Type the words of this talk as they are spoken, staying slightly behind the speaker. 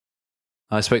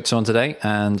I spoke to someone today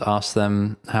and asked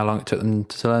them how long it took them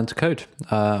to learn to code.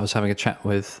 I was having a chat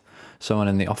with someone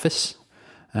in the office,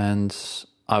 and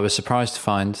I was surprised to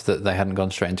find that they hadn't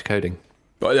gone straight into coding.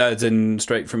 But as in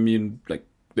straight from you, like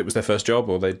it was their first job,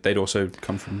 or they'd also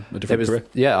come from a different career?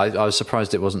 Yeah, I was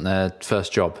surprised it wasn't their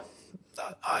first job.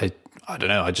 I don't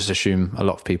know. I just assume a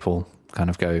lot of people kind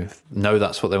of know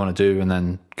that's what they want to do and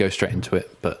then go straight into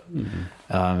it. But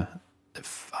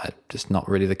it's not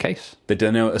really the case. Did they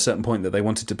know at a certain point that they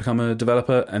wanted to become a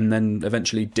developer and then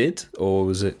eventually did? Or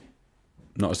was it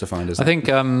not as defined as that? I think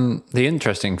the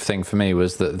interesting thing for me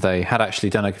was that they had actually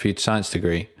done a computer science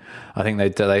degree. I think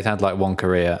they'd had like one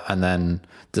career and then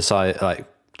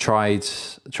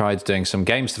tried doing some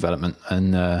games development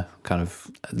and kind of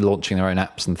launching their own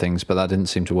apps and things, but that didn't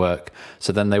seem to work.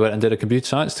 So then they went and did a computer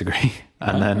science degree,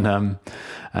 and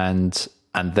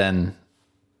then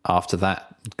after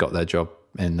that got their job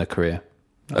in the career.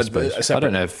 I suppose. I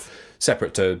don't know if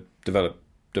separate to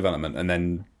development, and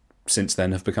then since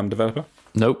then have become developer.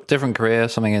 Nope, different career,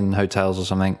 something in hotels or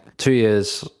something. 2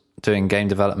 years doing game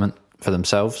development for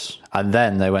themselves, and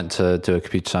then they went to do a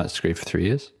computer science degree for 3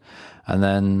 years. And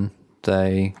then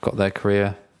they got their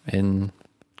career in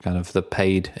kind of the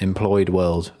paid employed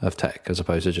world of tech as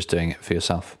opposed to just doing it for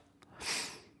yourself.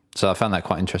 So I found that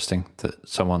quite interesting that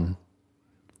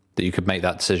you could make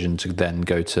that decision to then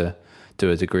go to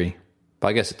do a degree. But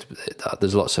I guess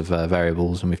there's lots of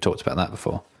variables, and we've talked about that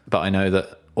before. But I know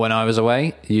that when I was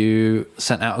away, you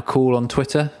sent out a call on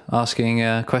Twitter asking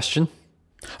a question.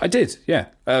 I did, yeah.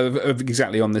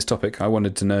 Exactly on this topic. I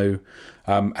wanted to know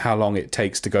how long it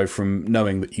takes to go from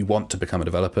knowing that you want to become a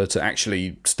developer to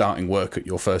actually starting work at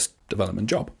your first development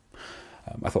job.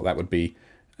 I thought that would be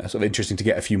sort of interesting to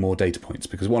get a few more data points,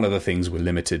 because one of the things we're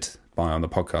limited by on the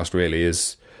podcast really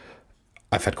is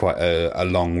I've had quite a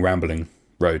long rambling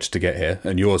road to get here,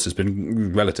 and yours has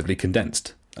been relatively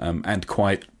condensed and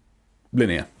quite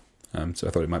linear. So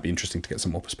I thought it might be interesting to get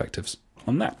some more perspectives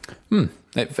on that.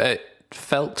 It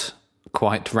felt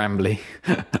quite rambly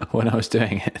when I was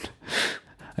doing it,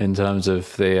 in terms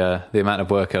of the amount of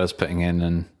work I was putting in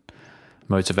and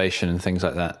motivation and things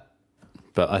like that.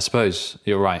 But I suppose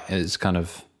you're right. It's kind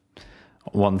of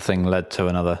one thing led to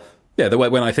another. Yeah, the way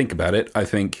when I think about it, I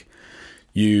think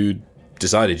you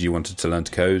decided you wanted to learn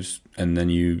to code, and then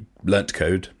you learnt to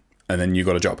code, and then you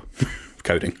got a job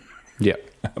coding. Yeah.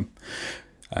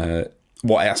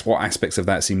 What aspects of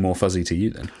that seem more fuzzy to you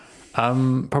then?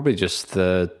 Probably just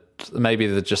the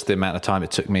amount of time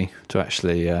it took me to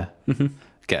actually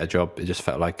get a job. It just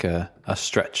felt like a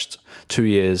stretched 2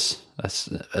 years,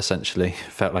 essentially.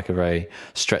 Felt like a very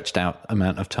stretched out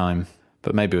amount of time,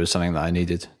 but maybe it was something that I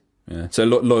needed. Yeah. So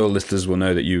loyal listeners will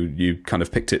know that you kind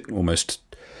of picked it almost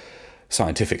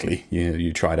scientifically.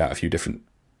 You tried out a few different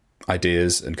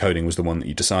ideas, and coding was the one that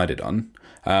you decided on.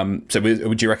 So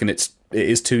would you reckon it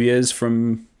is 2 years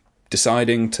from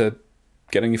deciding to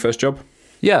getting your first job?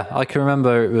 Yeah, I can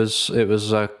remember it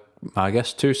was I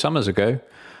guess 2 summers ago.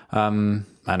 And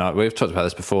we've talked about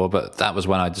this before, but that was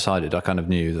when I decided. I kind of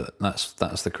knew that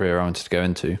that's the career I wanted to go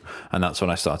into, and that's when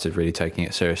I started really taking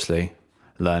it seriously,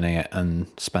 learning it, and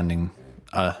spending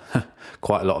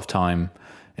quite a lot of time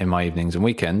in my evenings and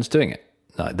weekends doing it.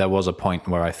 Like, there was a point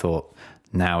where I thought,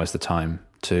 now is the time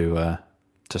to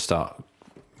start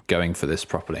going for this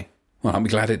properly. Well, I'm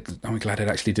glad it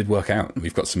actually did work out.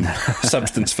 We've got some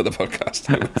substance for the podcast.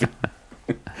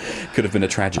 Could have been a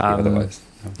tragedy otherwise.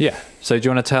 Yeah. So do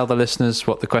you want to tell the listeners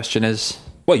what the question is?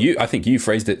 Well, I think you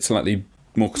phrased it slightly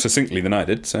more succinctly than I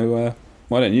did. So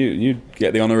why don't you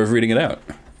get the honour of reading it out?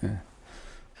 Yeah.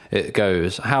 It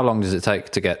goes, how long does it take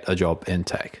to get a job in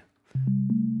tech?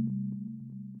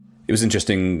 It was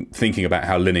interesting thinking about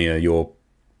how linear your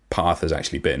path has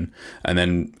actually been, and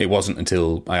then it wasn't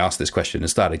until I asked this question and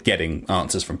started getting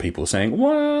answers from people saying,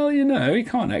 well, you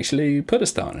can't actually put a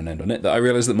start and an end on it, that I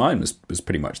realised that mine was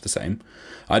pretty much the same.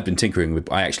 I'd been tinkering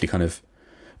with, I actually kind of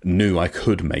knew I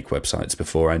could make websites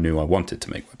before I knew I wanted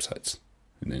to make websites,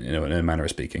 in a manner of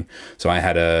speaking. So I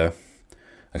had a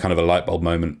kind of a light bulb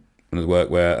moment at work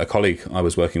where a colleague I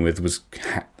was working with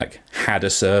had a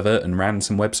server and ran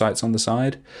some websites on the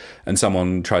side, and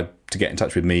someone tried to get in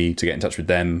touch with me to get in touch with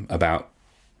them about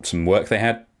some work they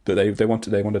had that they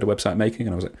wanted a website making,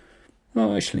 and I was like,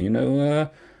 oh, actually,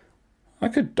 I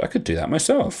could do that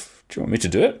myself. Do you want me to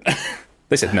do it?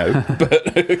 They said no,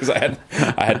 but because I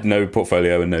had no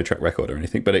portfolio and no track record or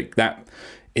anything. But that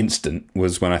instant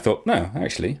was when I thought, no,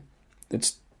 actually,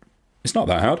 it's not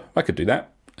that hard. I could do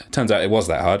that. It turns out it was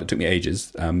that hard. It took me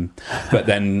ages. But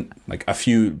then,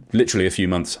 literally a few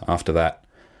months after that,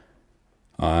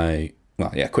 I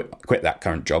quit that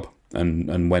current job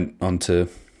and went on to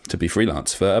be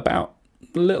freelance for about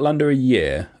a little under a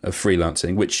year of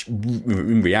freelancing, which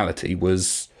in reality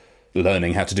was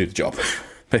learning how to do the job,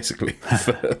 basically.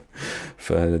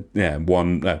 for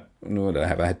one. What did I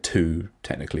have? I had two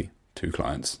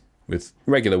clients with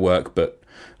regular work, but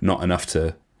not enough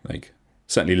to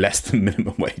certainly less than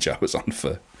minimum wage I was on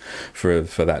for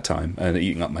that time, and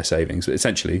eating up my savings. But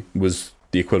essentially, was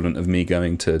the equivalent of me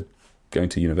going to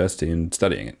university and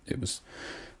studying it. It was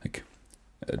like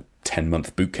a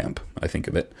 10-month boot camp, I think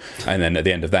of it. And then at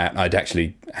the end of that, I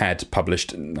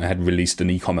had released an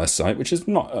e-commerce site, which is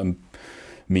not a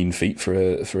mean feat for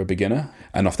a beginner.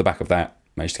 And off the back of that,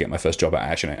 managed to get my first job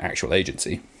at an actual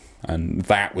agency. And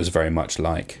that was very much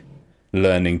like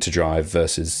learning to drive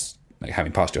versus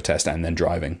having passed your test and then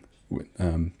driving,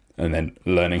 and then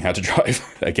learning how to drive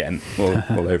again,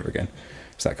 all over again.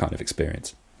 It's that kind of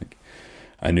experience.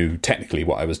 I knew technically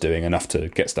what I was doing enough to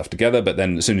get stuff together, but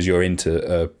then as soon as you're into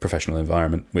a professional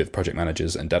environment with project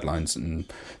managers and deadlines and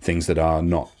things that are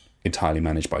not entirely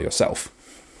managed by yourself,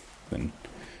 then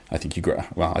I think you grow.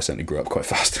 Well, I certainly grew up quite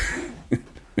fast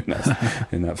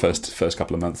in that first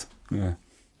couple of months.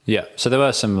 Yeah. So there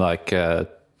were some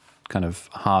kind of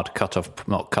hard cut-on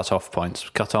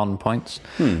points.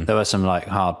 There were some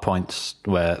hard points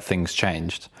where things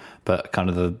changed, but kind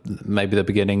of maybe the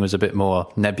beginning was a bit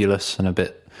more nebulous and a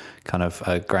bit kind of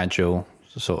a gradual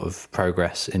sort of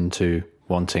progress into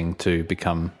wanting to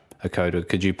become a coder.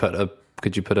 Could you put a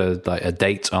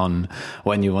date on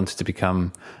when you wanted to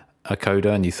become a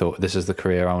coder and you thought, this is the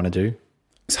career I want to do?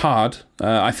 It's hard.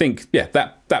 I think,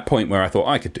 that point where I thought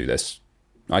I could do this.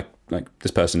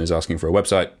 This person is asking for a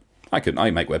website. I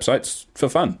make websites for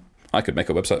fun. I could make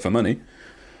a website for money.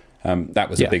 That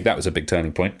was a big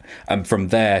turning point. And from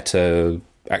there to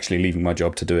actually leaving my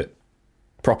job to do it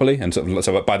properly, and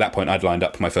so by that point I'd lined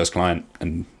up my first client,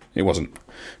 and it wasn't.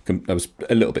 I was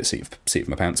a little bit seat of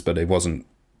my pants, but it wasn't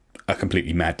a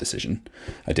completely mad decision.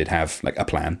 I did have a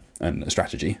plan and a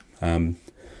strategy.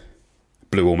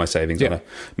 Blew all my savings on a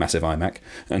massive iMac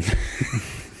and.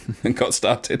 And got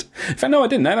started. In fact, no, I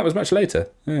didn't. That was much later.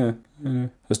 I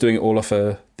was doing it all off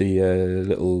the tiny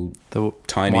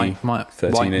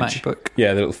 13-inch MacBook.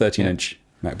 Yeah, the little 13-inch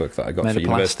MacBook that I got for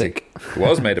university. It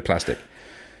was made of plastic,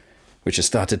 which has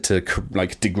started to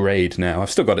degrade now.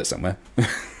 I've still got it somewhere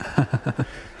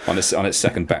on its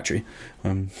second battery.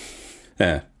 Then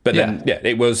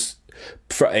it was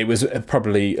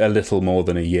probably a little more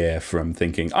than a year from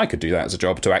thinking I could do that as a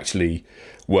job to actually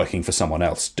working for someone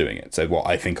else doing it. So what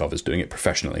I think of as doing it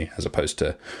professionally, as opposed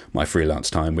to my freelance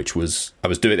time, which was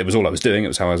it was all I was doing. It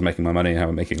was how I was making my money, how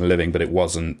I'm making a living, but it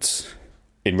wasn't.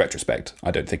 In retrospect, I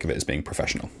don't think of it as being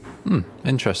professional.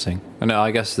 Interesting. And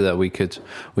I guess that we could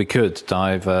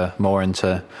dive more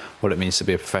into what it means to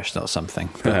be a professional at something.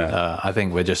 But I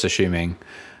think we're just assuming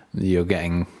you're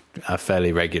getting a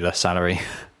fairly regular salary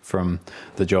from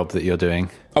the job that you're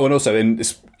doing. Oh, and also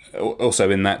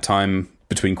in that time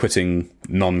between quitting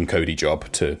non-codey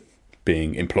job to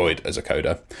being employed as a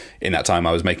coder, in that time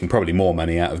I was making probably more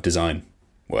money out of design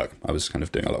work. I was kind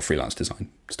of doing a lot of freelance design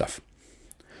stuff.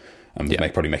 I was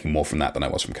probably making more from that than I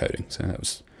was from coding. So that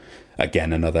was,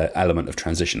 again, another element of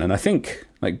transition. And I think,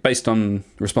 based on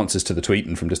responses to the tweet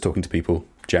and from just talking to people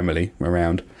generally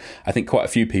around, I think quite a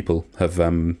few people have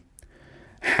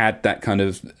had that kind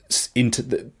of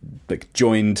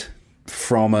joined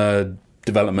from a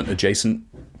development adjacent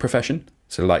profession.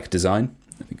 So design,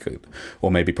 I think,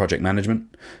 or maybe project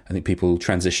management. I think people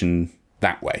transition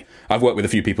that way. I've worked with a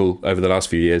few people over the last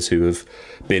few years who have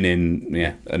been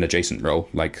in an adjacent role,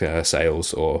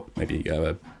 sales or maybe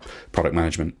product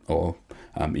management, or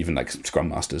even Scrum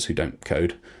Masters who don't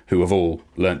code, who have all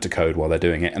learnt to code while they're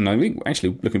doing it. And I think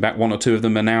actually looking back, one or two of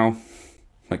them are now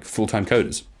full-time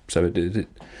coders. So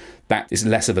that is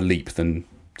less of a leap than,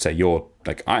 say, you're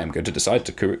I am going to decide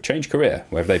to change career,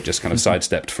 where they've just kind of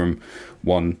sidestepped from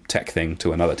one tech thing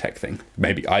to another tech thing.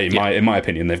 Maybe in my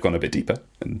opinion, they've gone a bit deeper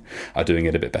and are doing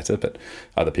it a bit better, but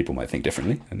other people might think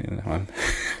differently. And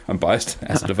I'm biased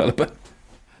as a developer.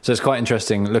 So it's quite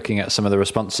interesting looking at some of the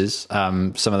responses,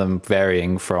 some of them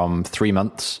varying from 3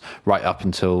 months right up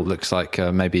until looks like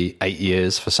maybe 8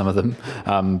 years for some of them.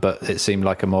 But it seemed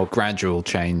like a more gradual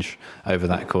change over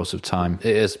that course of time.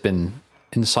 It has been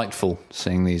insightful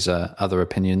seeing these other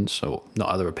opinions, or not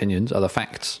other opinions, other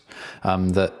facts,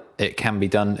 that it can be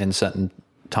done in certain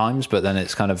times, but then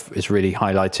it's really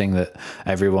highlighting that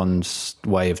everyone's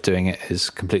way of doing it is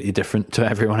completely different to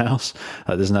everyone else.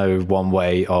 There's no one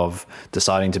way of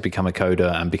deciding to become a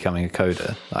coder and becoming a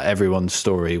coder. Everyone's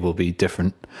story will be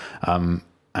different.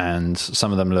 and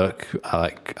some of them look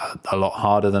like a lot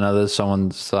harder than others.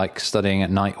 Someone's like studying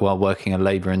at night while working a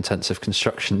labor-intensive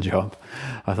construction job.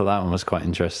 I thought that one was quite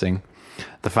interesting.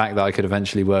 The fact that I could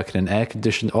eventually work in an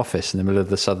air-conditioned office in the middle of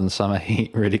the southern summer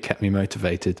heat really kept me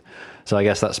motivated. So I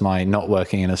guess that's my not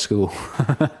working in a school.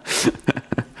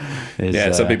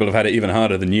 Some people have had it even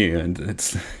harder than you, and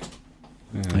it's...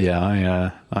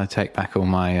 I take back all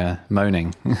my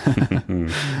moaning.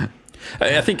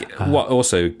 I think what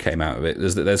also came out of it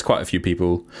is that there's quite a few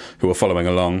people who are following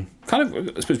along. Kind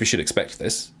of, I suppose we should expect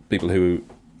this. People who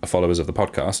are followers of the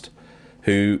podcast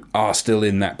who are still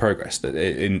in that progress,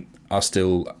 are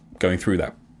still going through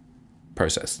that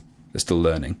process. They're still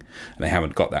learning, and they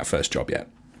haven't got that first job yet,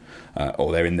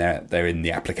 or they're in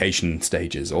the application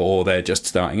stages, or they're just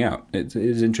starting out. It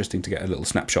is interesting to get a little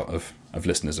snapshot of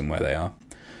listeners and where they are.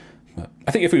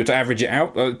 I think if we were to average it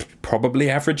out, it probably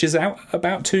averages out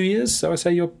about 2 years. So I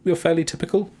say you're fairly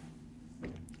typical.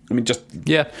 I mean, just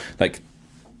like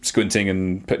squinting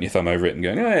and putting your thumb over it and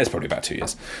going, it's probably about 2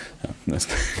 years.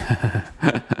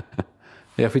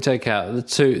 Yeah, if we take out the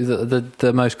two,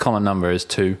 the most common number is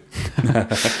 2.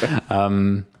 But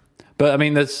I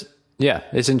mean, it's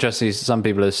interesting. Some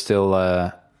people are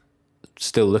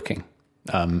still looking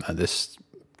at this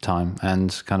time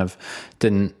and kind of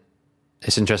didn't.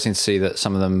 It's interesting to see that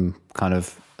some of them kind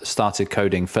of started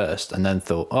coding first and then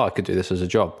thought, I could do this as a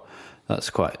job. That's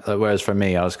quite. Whereas for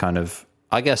me, I was kind of,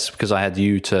 I guess because I had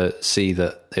you to see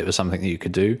that it was something that you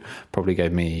could do, probably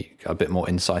gave me a bit more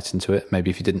insight into it. Maybe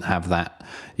if you didn't have that,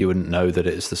 you wouldn't know that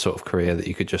it's the sort of career that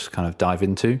you could just kind of dive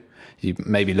into. You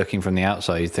maybe looking from the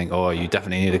outside, you think, you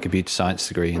definitely need a computer science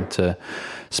degree and to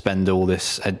spend all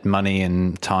this money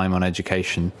and time on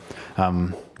education.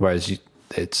 Whereas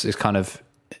it's kind of,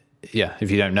 if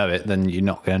you don't know it, then you're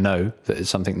not going to know that it's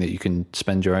something that you can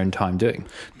spend your own time doing.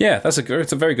 Yeah, it's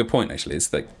a very good point, actually.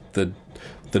 It's like the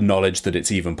knowledge that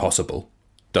it's even possible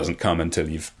doesn't come until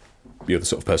you're the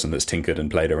sort of person that's tinkered and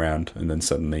played around, and then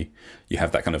suddenly you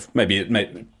have that kind of, I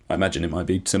imagine it might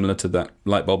be similar to that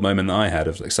light bulb moment that I had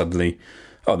of like suddenly,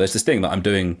 there's this thing that I'm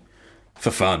doing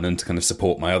for fun and to kind of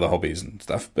support my other hobbies and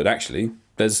stuff, but actually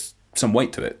there's some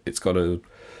weight to it. It's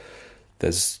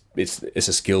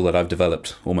a skill that I've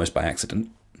developed almost by accident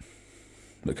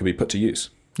that could be put to use.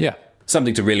 Yeah.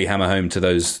 Something to really hammer home to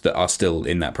those that are still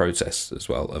in that process as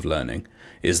well of learning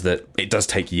is that it does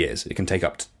take years. It can take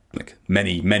up to like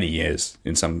many, many years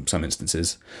in some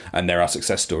instances, and there are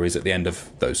success stories at the end of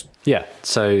those.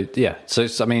 So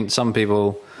I mean, some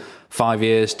people 5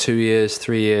 years, 2 years,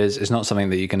 3 years is not something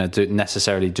that you're going to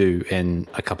necessarily do in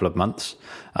a couple of months.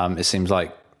 It seems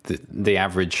like your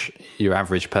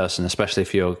average person, especially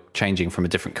if you're changing from a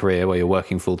different career where you're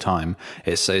working full time,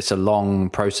 it's a long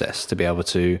process to be able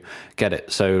to get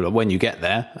it. So when you get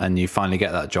there and you finally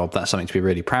get that job, that's something to be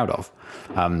really proud of.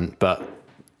 But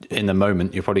in the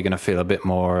moment, you're probably going to feel a bit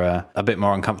more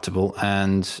uncomfortable,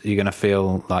 and you're going to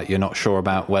feel like you're not sure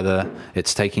about whether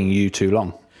it's taking you too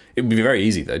long. It would be very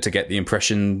easy though to get the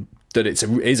impression that it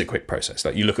is a quick process.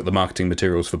 Like you look at the marketing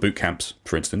materials for boot camps,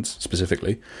 for instance,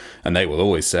 specifically, and they will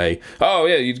always say,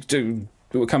 you do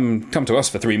come to us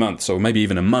for 3 months or maybe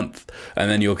even a month, and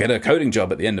then you'll get a coding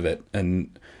job at the end of it.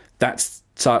 And that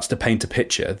starts to paint a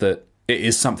picture that it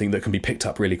is something that can be picked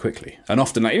up really quickly. And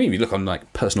often, like, even if you look on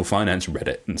like personal finance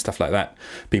Reddit and stuff like that,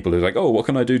 people are like, what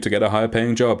can I do to get a higher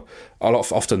paying job?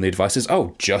 Often the advice is,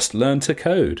 just learn to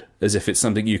code, as if it's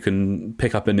something you can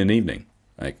pick up in an evening.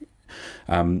 Like,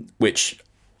 which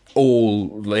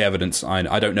all the evidence,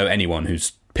 I don't know anyone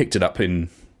who's picked it up in,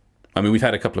 we've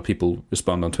had a couple of people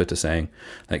respond on Twitter saying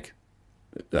like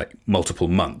multiple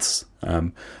months.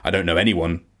 I don't know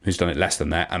anyone who's done it less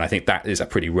than that, and I think that is a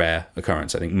pretty rare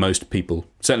occurrence. I think most people,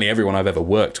 certainly everyone I've ever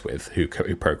worked with who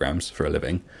programs for a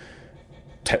living,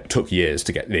 took years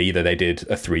to get, either they did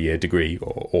a 3-year degree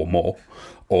or more,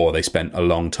 or they spent a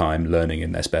long time learning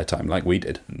in their spare time like we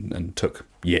did, and took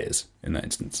years in that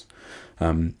instance.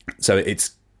 So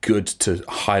it's good to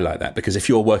highlight that, because if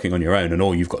you're working on your own and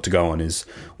all you've got to go on is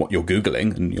what you're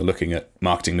Googling, and you're looking at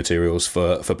marketing materials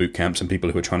for boot camps and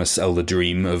people who are trying to sell the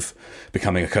dream of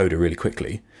becoming a coder really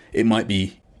quickly, it might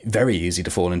be very easy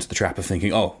to fall into the trap of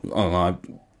thinking,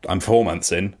 I'm 4 months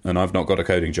in and I've not got a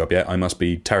coding job yet, I must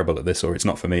be terrible at this, or it's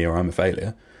not for me, or I'm a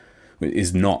failure. It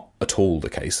is not at all the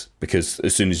case, because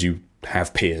as soon as you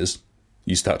have peers,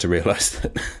 you start to realise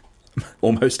that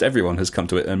almost everyone has come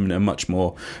to it in a much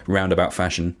more roundabout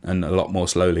fashion and a lot more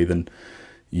slowly than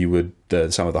you would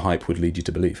some of the hype would lead you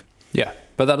to believe. Yeah,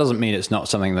 but that doesn't mean it's not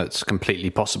something that's completely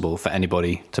possible for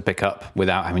anybody to pick up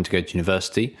without having to go to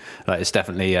university. It's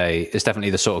definitely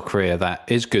the sort of career that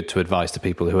is good to advise to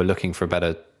people who are looking for a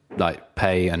better like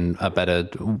pay and a better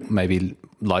maybe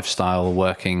lifestyle,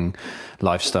 working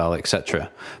lifestyle,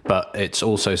 etc. But it's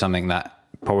also something that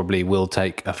probably will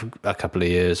take a couple of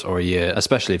years or a year,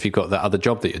 especially if you've got that other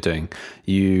job that you're doing.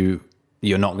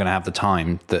 You're not going to have the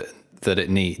time that it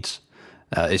needs.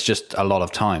 It's just a lot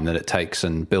of time that it takes,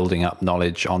 and building up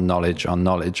knowledge on knowledge on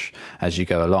knowledge as you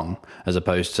go along, as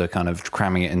opposed to kind of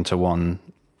cramming it into one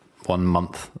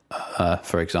month,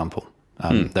 for example.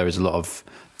 There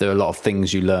are a lot of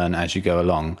things you learn as you go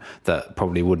along that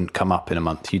probably wouldn't come up in a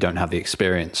month. You don't have the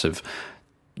experience of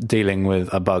dealing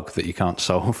with a bug that you can't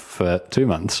solve for 2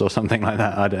 months or something like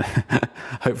that.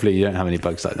 Hopefully you don't have any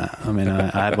bugs like that. I mean,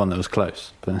 I had one that was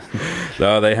close. But.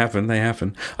 No, they happen.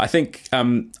 I think, I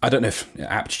don't know if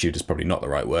aptitude is probably not the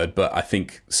right word, but I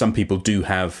think some people do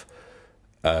have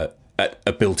a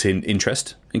built-in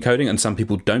interest in coding and some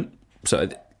people don't. So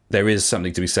there is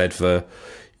something to be said for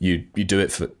you do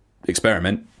it for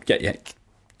experiment,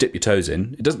 dip your toes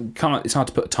in. It's hard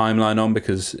to put a timeline on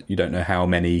because you don't know how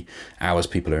many hours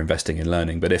people are investing in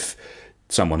learning. But if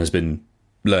someone has been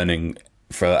learning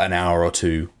for an hour or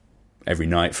two every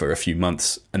night for a few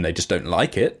months and they just don't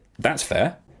like it, that's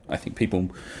fair. I think people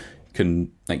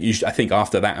can, I think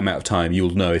after that amount of time,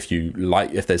 you'll know if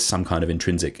there's some kind of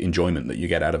intrinsic enjoyment that you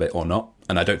get out of it or not.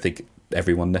 And I don't think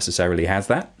everyone necessarily has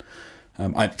that.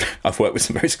 I've worked with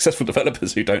some very successful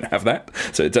developers who don't have that,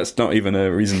 so that's not even a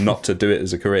reason not to do it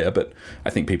as a career. But I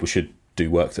think people should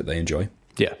do work that they enjoy.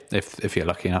 Yeah, if you're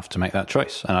lucky enough to make that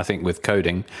choice. And I think with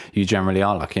coding, you generally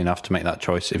are lucky enough to make that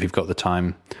choice if you've got the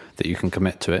time that you can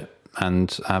commit to it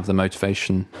and have the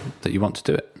motivation that you want to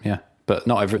do it. Yeah, but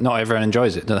not everyone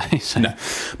enjoys it, do they? So. No.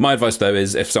 My advice though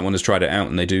is if someone has tried it out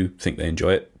and they do think they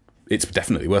enjoy it, it's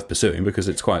definitely worth pursuing because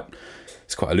it's quite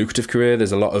a lucrative career.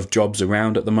 There's a lot of jobs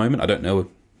around at the moment. I don't know,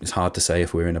 it's hard to say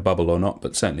if we're in a bubble or not,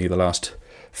 but certainly the last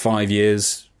 5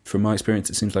 years, from my experience,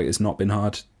 it seems like it's not been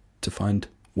hard to find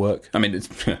work. I mean,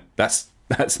 that's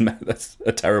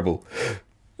a terrible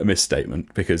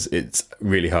misstatement because it's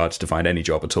really hard to find any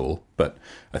job at all. But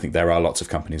I think there are lots of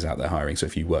companies out there hiring. So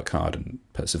if you work hard and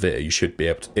persevere, you should be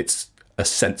able to. It's a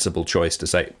sensible choice to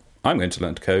say, I'm going to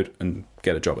learn to code and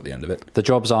get a job at the end of it. The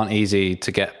jobs aren't easy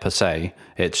to get per se.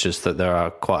 It's just that there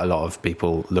are quite a lot of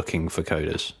people looking for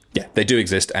coders. Yeah, they do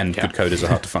exist, and good coders are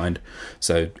hard to find.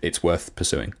 So it's worth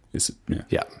pursuing.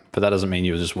 Yeah, but that doesn't mean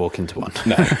you just walk into one.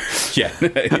 No,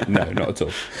 no, not at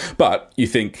all. But you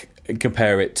think,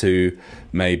 compare it to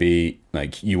maybe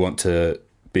like you want to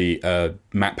be a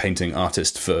matte painting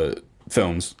artist for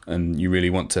films, and you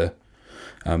really want to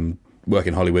work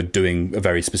in Hollywood doing a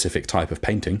very specific type of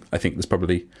painting. I think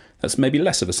that's maybe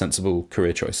less of a sensible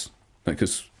career choice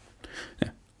because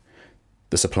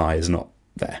the supply is not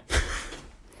there.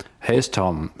 Here's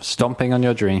Tom stomping on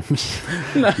your dreams.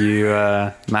 You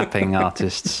mapping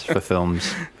artists for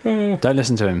films. Don't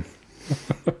listen to him.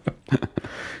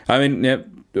 I mean,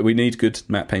 we need good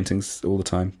matte paintings all the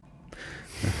time.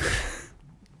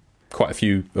 Quite a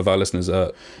few of our listeners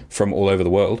are from all over the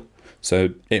world, so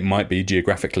it might be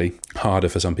geographically harder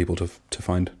for some people to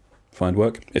find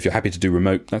work. If you're happy to do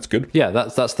remote, that's good. Yeah,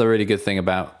 that's the really good thing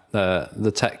about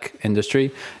the tech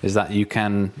industry is that you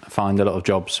can find a lot of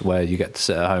jobs where you get to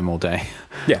sit at home all day,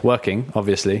 working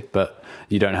obviously, but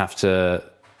you don't have to.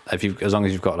 As long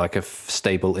as you've got like a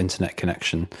stable internet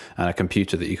connection and a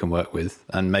computer that you can work with,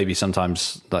 and maybe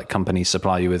sometimes like companies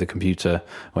supply you with a computer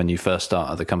when you first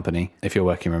start at the company. If you're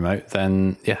working remote,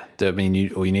 then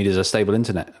all you need is a stable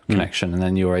internet connection, and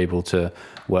then you're able to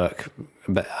work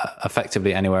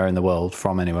effectively anywhere in the world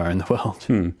from anywhere in the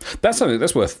world. That's something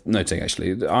that's worth noting.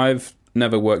 Actually, I've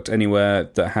never worked anywhere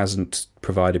that hasn't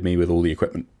provided me with all the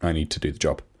equipment I need to do the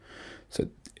job. So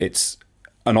it's.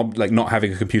 Not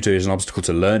having a computer is an obstacle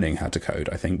to learning how to code,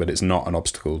 I think, but it's not an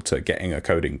obstacle to getting a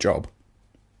coding job,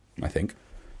 I think.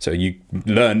 So you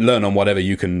learn on whatever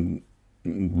you can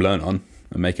learn on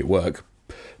and make it work.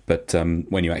 But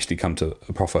when you actually come to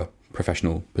a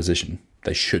professional position,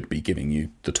 they should be giving you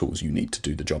the tools you need to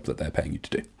do the job that they're paying you to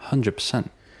do. 100%.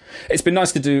 It's been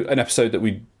nice to do an episode that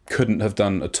we couldn't have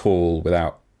done at all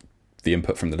without the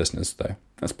input from the listeners, though.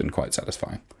 That's been quite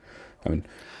satisfying. I mean,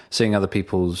 seeing other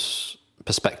people's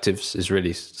perspectives is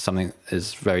really something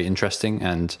is very interesting,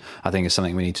 and I think it's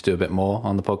something we need to do a bit more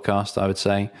on the podcast. I would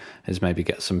say is maybe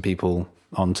get some people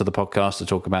onto the podcast to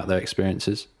talk about their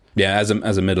experiences. Yeah, as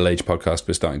a middle-aged podcast,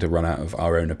 we're starting to run out of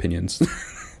our own opinions,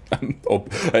 or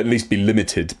at least be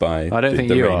limited by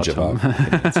the range of our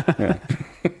opinions. Yeah.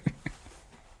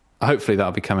 Hopefully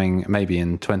that'll be coming maybe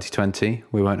in 2020.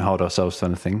 We won't hold ourselves to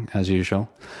anything as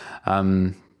usual,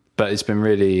 but it's been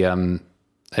really.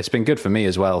 It's been good for me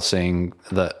as well, seeing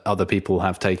that other people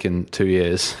have taken 2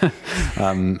 years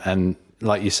and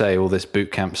like you say, all this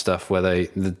boot camp stuff where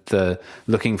the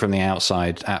looking from the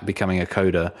outside at becoming a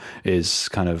coder is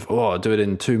kind of, do it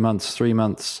in 2 months, 3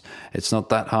 months. It's not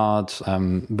that hard,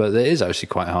 but it is actually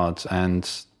quite hard. And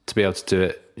to be able to do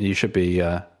it, you should be,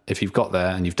 if you've got there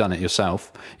and you've done it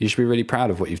yourself, you should be really proud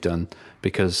of what you've done,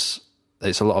 because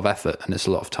it's a lot of effort and it's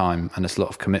a lot of time and it's a lot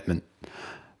of commitment.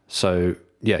 So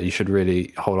yeah, you should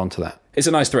really hold on to that. It's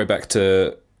a nice throwback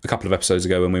to a couple of episodes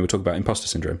ago when we were talking about imposter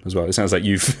syndrome as well. It sounds like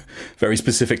you've very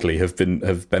specifically have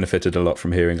benefited a lot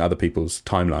from hearing other people's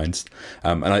timelines,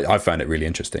 and I found it really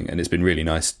interesting, and it's been really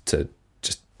nice to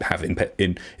just have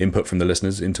input from the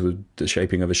listeners into the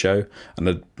shaping of a show.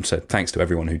 And so thanks to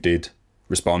everyone who did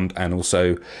respond, and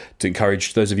also to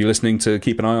encourage those of you listening to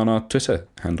keep an eye on our Twitter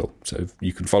handle. So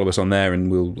you can follow us on there,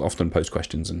 and we'll often post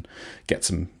questions and get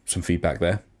some feedback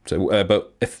there. So,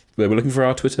 but if they were looking for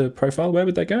our Twitter profile, where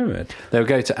would they go, Ed? They would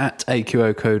go to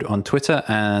 @AQOcode on Twitter,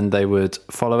 and they would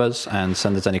follow us and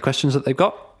send us any questions that they've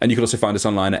got. And you can also find us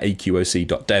online at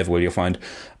aqoc.dev, where you'll find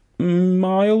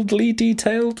mildly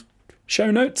detailed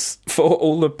show notes for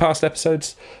all the past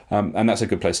episodes, and that's a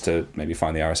good place to maybe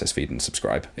find the RSS feed and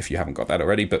subscribe if you haven't got that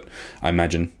already. But I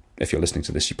imagine if you're listening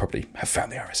to this, you probably have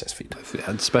found the RSS feed,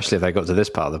 especially if they got to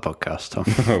this part of the podcast, Tom.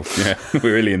 Oh yeah,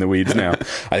 we're really in the weeds now.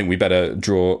 I think we better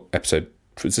draw episode,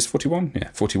 is this 41? Yeah,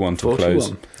 41 to 41.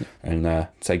 Close, and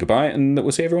say goodbye, and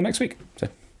we'll see everyone next week. So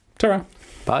ta-ra.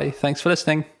 Bye, thanks for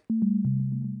listening.